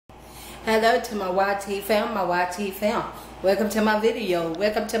Hello to my YT fam, Welcome to my video,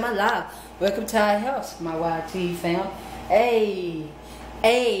 welcome to my live, welcome to our house, my YT fam. Hey,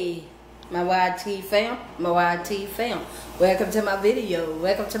 my YT fam, Welcome to my video,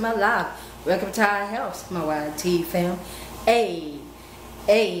 welcome to my live, welcome to our house, my YT fam. Hey,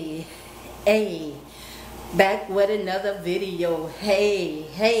 back with another video.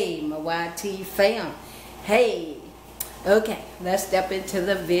 Hey, my YT fam. Hey. Okay, let's step into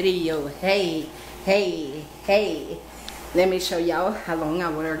the video. Hey. Let me show y'all how long I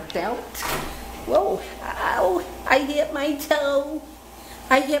worked out. Whoa, ow, I hit my toe.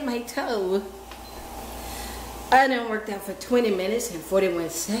 I done worked out for 20 minutes and 41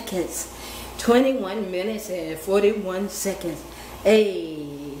 seconds. 21 minutes and 41 seconds.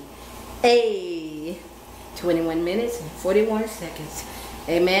 Hey. 21 minutes and 41 seconds.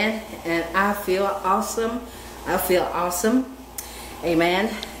 Amen. And I feel awesome.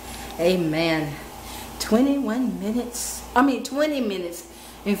 Amen. 20 minutes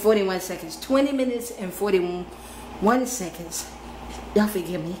and 41 seconds. 20 minutes and 41 seconds. Y'all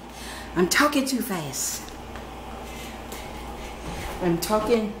forgive me. I'm talking too fast.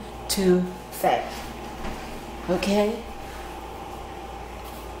 Okay?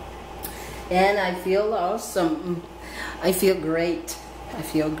 And I feel awesome. I feel great.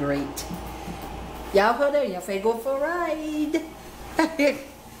 Y'all hold on, y'all finna go for a ride.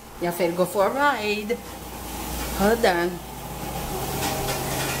 Hold on.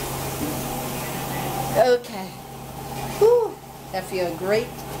 Okay. Whew. I feel great.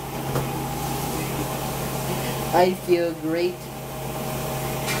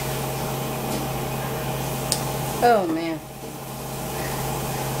 Oh man.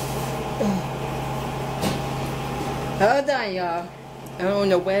 Hold on, y'all. I don't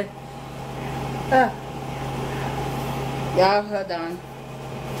know where. Y'all, hold on.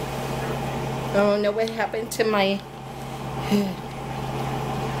 I don't know what happened to my head.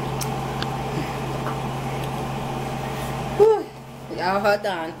 Y'all, hold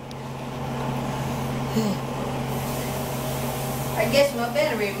on. I guess my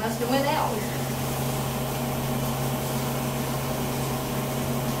battery must have went out.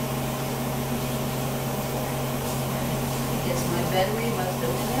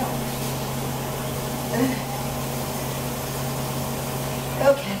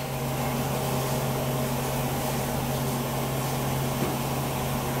 Okay.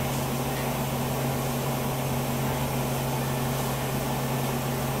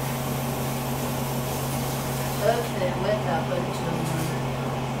 What happened to me?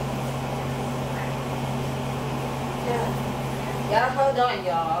 Y'all hold on,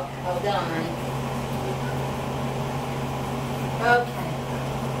 y'all. Hold on. Okay.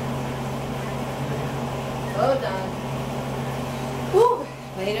 Hold on. Woo.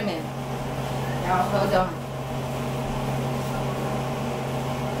 Wait a minute. Y'all hold on.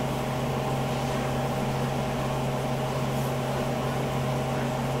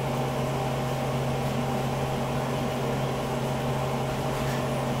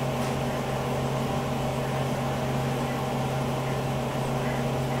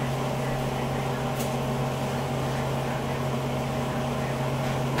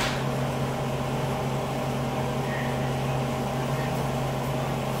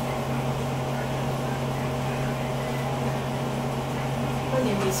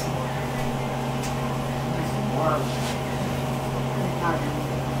 Give me some more.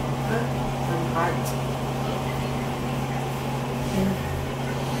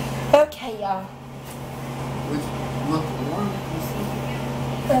 Okay, y'all.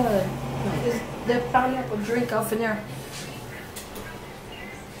 Is the pineapple drink off in there?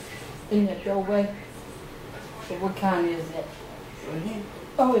 In the doorway? So what kind is it?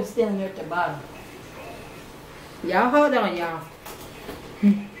 Oh, it's down there at the bottom. Y'all hold on, y'all.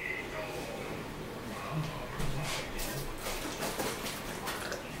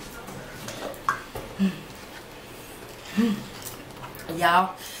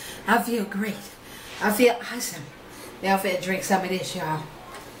 Y'all, I feel great. I feel awesome. Now I'm finna drink some of this, y'all.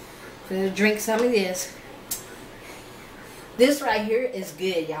 This right here is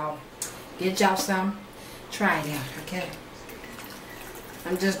good, y'all. Get y'all some. Try it out, okay?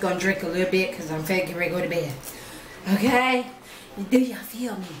 I'm just gonna drink a little bit because I'm finna get ready to go to bed. Okay? Do y'all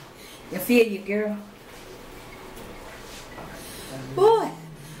feel me? You feel you, girl? Boy,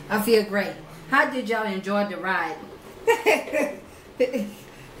 I feel great. How did y'all enjoy the ride?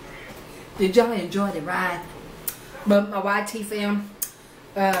 Did y'all enjoy the ride? But my YT fam,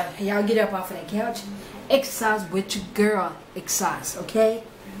 y'all get up off of that couch. Exercise with your girl. Exercise, okay?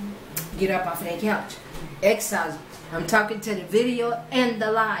 Get up off of that couch. Exercise I'm talking to the video and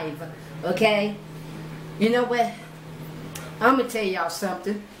the live. Okay? You know what? I'm going to tell y'all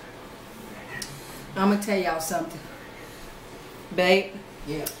something. Babe.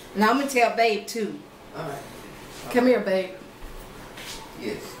 Yeah. And I'm going to tell Babe too. Alright. Come here, babe.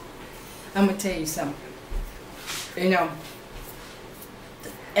 Yes. I'm going to tell you something. You know.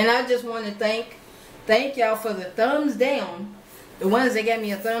 And I just want to thank y'all for the thumbs down. The ones that gave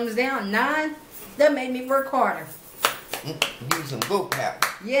me a thumbs down, 9, that made me work harder. Give some go power.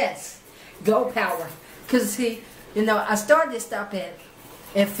 Yes. Go power. Because see, you know, I started to stop at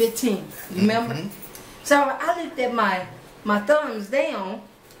 15. Remember? So I looked at my thumbs down,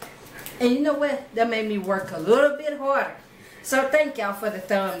 and you know what? That made me work a little bit harder. So thank y'all for the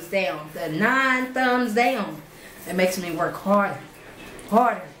thumbs down. The 9 thumbs down. It makes me work harder.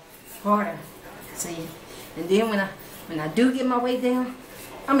 Harder. See? And then when I do get my weight down,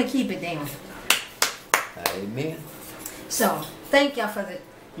 I'm going to keep it down. Amen. So, thank y'all for the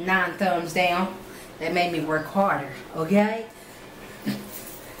 9 thumbs down. That made me work harder, okay?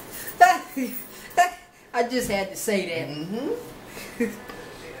 I just had to say that.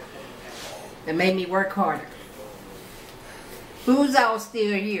 That made me work harder. Who's all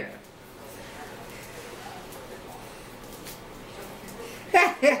still here?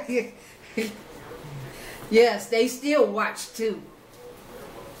 Yes, they still watch too.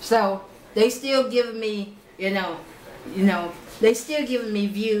 So, they still giving me, you know, they still giving me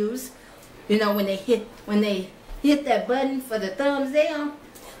views. You know, when they hit that button for the thumbs down,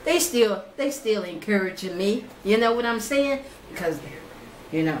 they still encouraging me. You know what I'm saying? Because,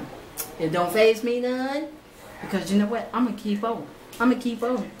 you know, it don't faze me none. Because you know what? I'm gonna keep on. Hey, I'ma keep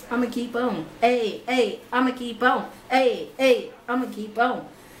on. Hey, I'ma keep on. Hey, I'ma keep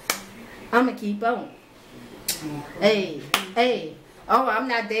on. Hey. Oh, I'm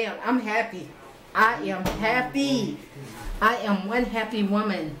not down. I'm happy. I am happy. I am one happy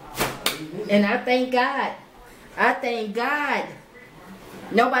woman. And I thank God.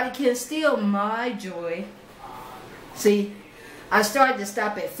 Nobody can steal my joy. See, I started to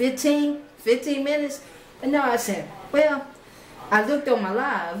stop at 15 minutes. And now I said, well, I looked on my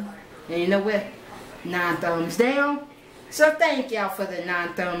live. And you know what? 9 thumbs down. So thank y'all for the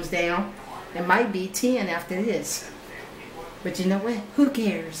 9 thumbs down. It might be 10 after this. But you know what? Who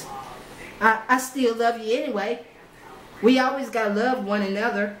cares? I still love you anyway. We always gotta love one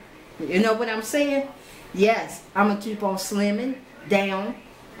another. You know what I'm saying? Yes, I'm gonna keep on slimming down.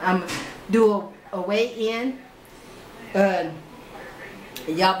 I'm gonna do a weigh-in.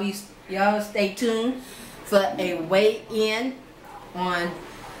 Y'all stay tuned for a weigh-in on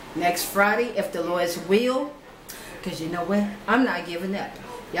next Friday, if the Lord's will. Cause you know what? I'm not giving up.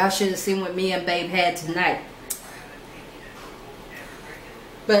 Y'all should have seen what me and Babe had tonight.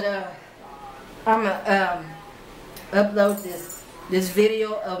 But I'm gonna upload this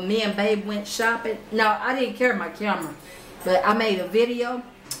video of me and Babe went shopping. No, I didn't carry my camera, but I made a video.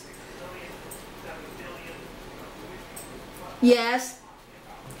 Yes,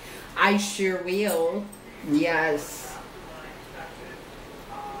 I sure will. Yes.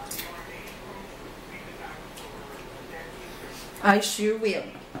 I sure will.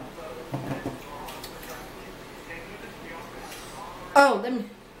 Oh,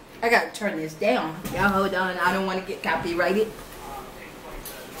 I gotta turn this down. Y'all hold on, I don't want to get copyrighted.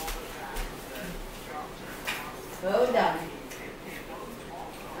 Hold on.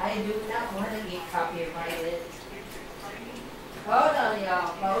 I do not want to get copyrighted. Hold on, y'all.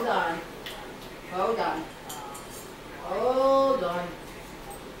 Hold on.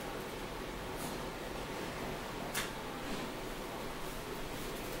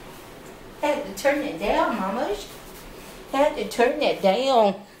 Had to turn it down, mamas. Had to turn it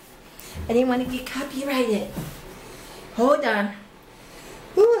down. I didn't want to get copyrighted. Hold on.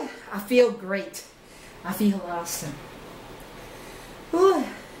 Whew, I feel great. I feel awesome. Whew.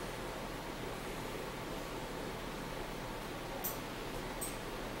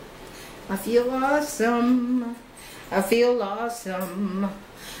 I feel awesome. I feel awesome.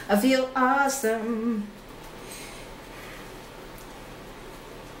 I feel awesome.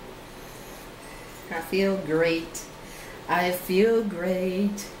 I feel great. I feel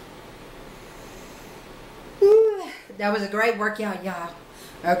great. Whew. That was a great workout, y'all.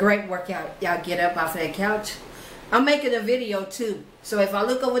 A great workout. Y'all get up off that couch. I'm making a video too. So if I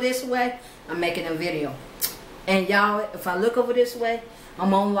look over this way, I'm making a video. And y'all, if I look over this way,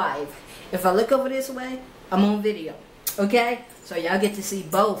 I'm on live. If I look over this way, I'm on video. Okay? So y'all get to see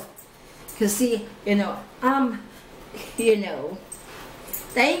both. Because see,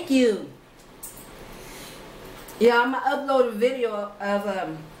 thank you. Yeah, I'm going to upload a video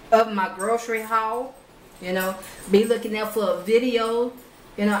of my grocery haul. You know, be looking out for a video.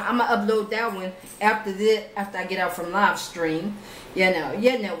 You know, I'm gonna upload that one after I get out from live stream. You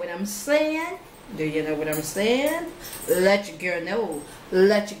know what I'm saying? Do you know what I'm saying? Let your girl know.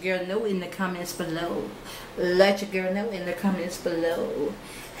 Let your girl know in the comments below. Let your girl know in the comments below.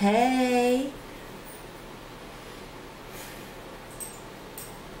 Hey.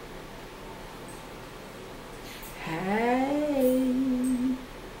 Hey.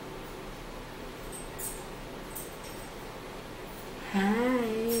 Hi.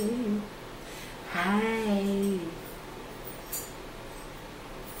 Hi.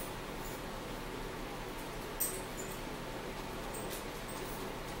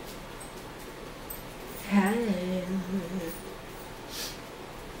 Hi.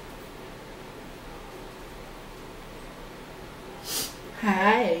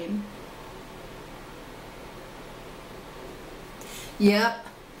 Hi. Yep.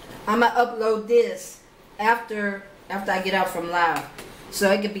 I'm gonna upload this after I get out from live, so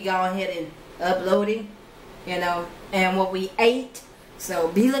I can be going ahead and uploading, you know, and what we ate. So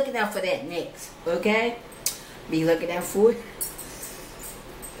be looking out for that next, okay? Be looking out for it.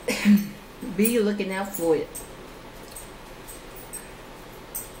 Be looking out for it.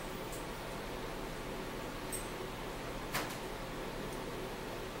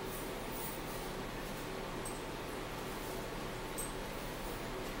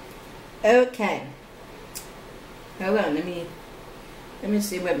 Okay. Hold on, let me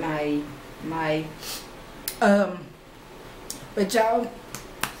see what but y'all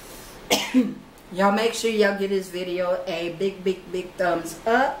y'all make sure y'all give this video a big thumbs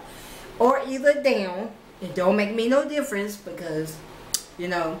up or either down. It don't make me no difference, because you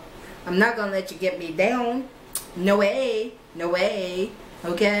know I'm not gonna let you get me down. No way, no way.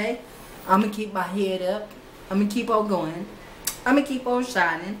 Okay, I'm gonna keep my head up. I'm gonna keep on going. I'm gonna keep on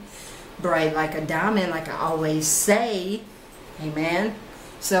shining bright like a diamond, like I always say. Amen.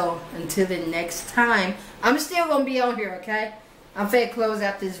 So until the next time, I'm still gonna be on here, okay? I'm finna close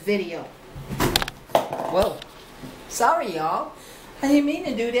out this video. Whoa, sorry y'all, I didn't mean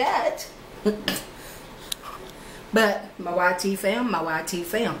to do that. But my YT fam,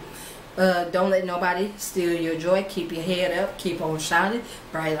 don't let nobody steal your joy. Keep your head up, keep on shining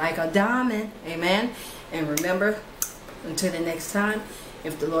bright like a diamond. Amen. And remember, until the next time,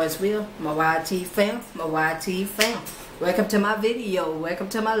 if the Lord's will, my YT fam, welcome to my video, welcome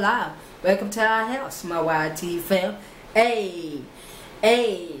to my live, welcome to our house, my YT fam. Hey,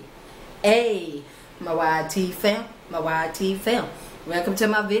 my YT fam, welcome to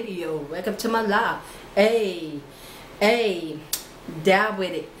my video, welcome to my live. Hey, down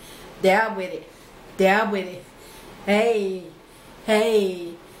with it, hey,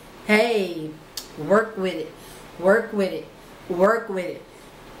 work with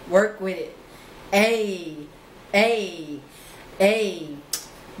it, hey,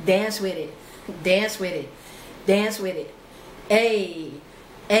 dance with it,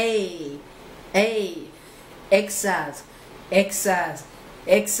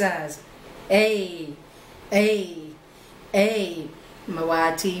 exercise, my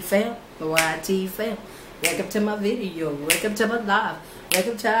YT fam, welcome to my video, welcome to my live,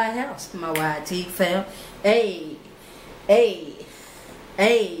 welcome to our house, my YT fam. Hey,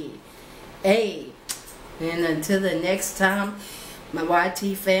 and until the next time, my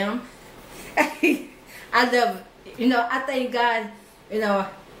YT fam, I love, I thank God,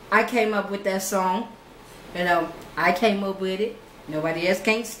 I came up with that song. I came up with it. Nobody else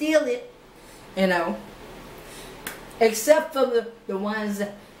can't steal it, except for the ones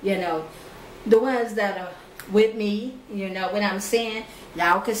that, the ones that are with me, what I'm saying.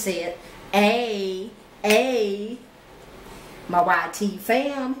 Y'all can say it. Hey, my YT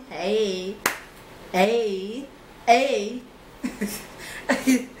fam, hey.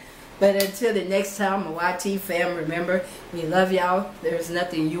 But until the next time, my YT fam, remember, we love y'all. There's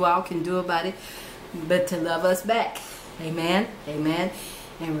nothing you all can do about it but to love us back. Amen. And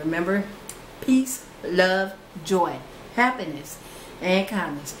remember, peace, love, joy, happiness, and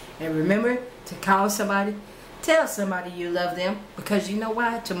kindness. And remember to call somebody, tell somebody you love them, because you know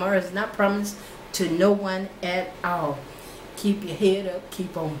why? Tomorrow is not promised to no one at all. Keep your head up,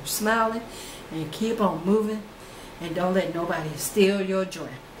 keep on smiling, and keep on moving, and don't let nobody steal your joy.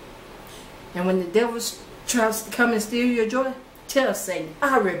 And when the devil tries to come and steal your joy, tell Satan,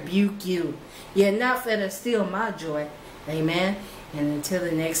 I rebuke you. You're not finna steal my joy. Amen. And until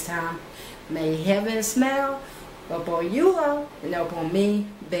the next time, may heaven smile upon you all and upon me,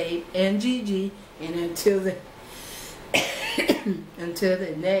 Babe, and Gigi. And until the until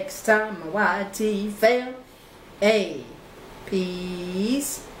the next time, my YT fam. Hey,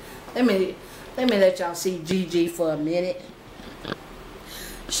 peace. Let Let me let y'all see Gigi for a minute.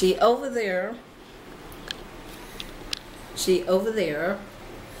 She over there. She over there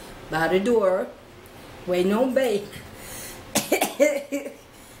by the door waiting on babe. Say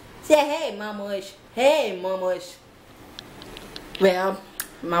hey, Mama-ish. Hey, Mama-ish. Well,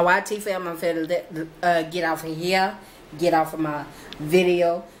 my YT fam, I'm finna get off of here. Get off of my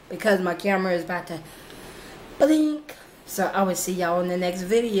video because my camera is about to blink. So I will see y'all in the next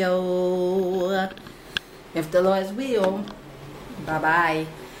video. If the Lord's will. Bye-bye.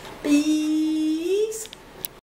 Peace.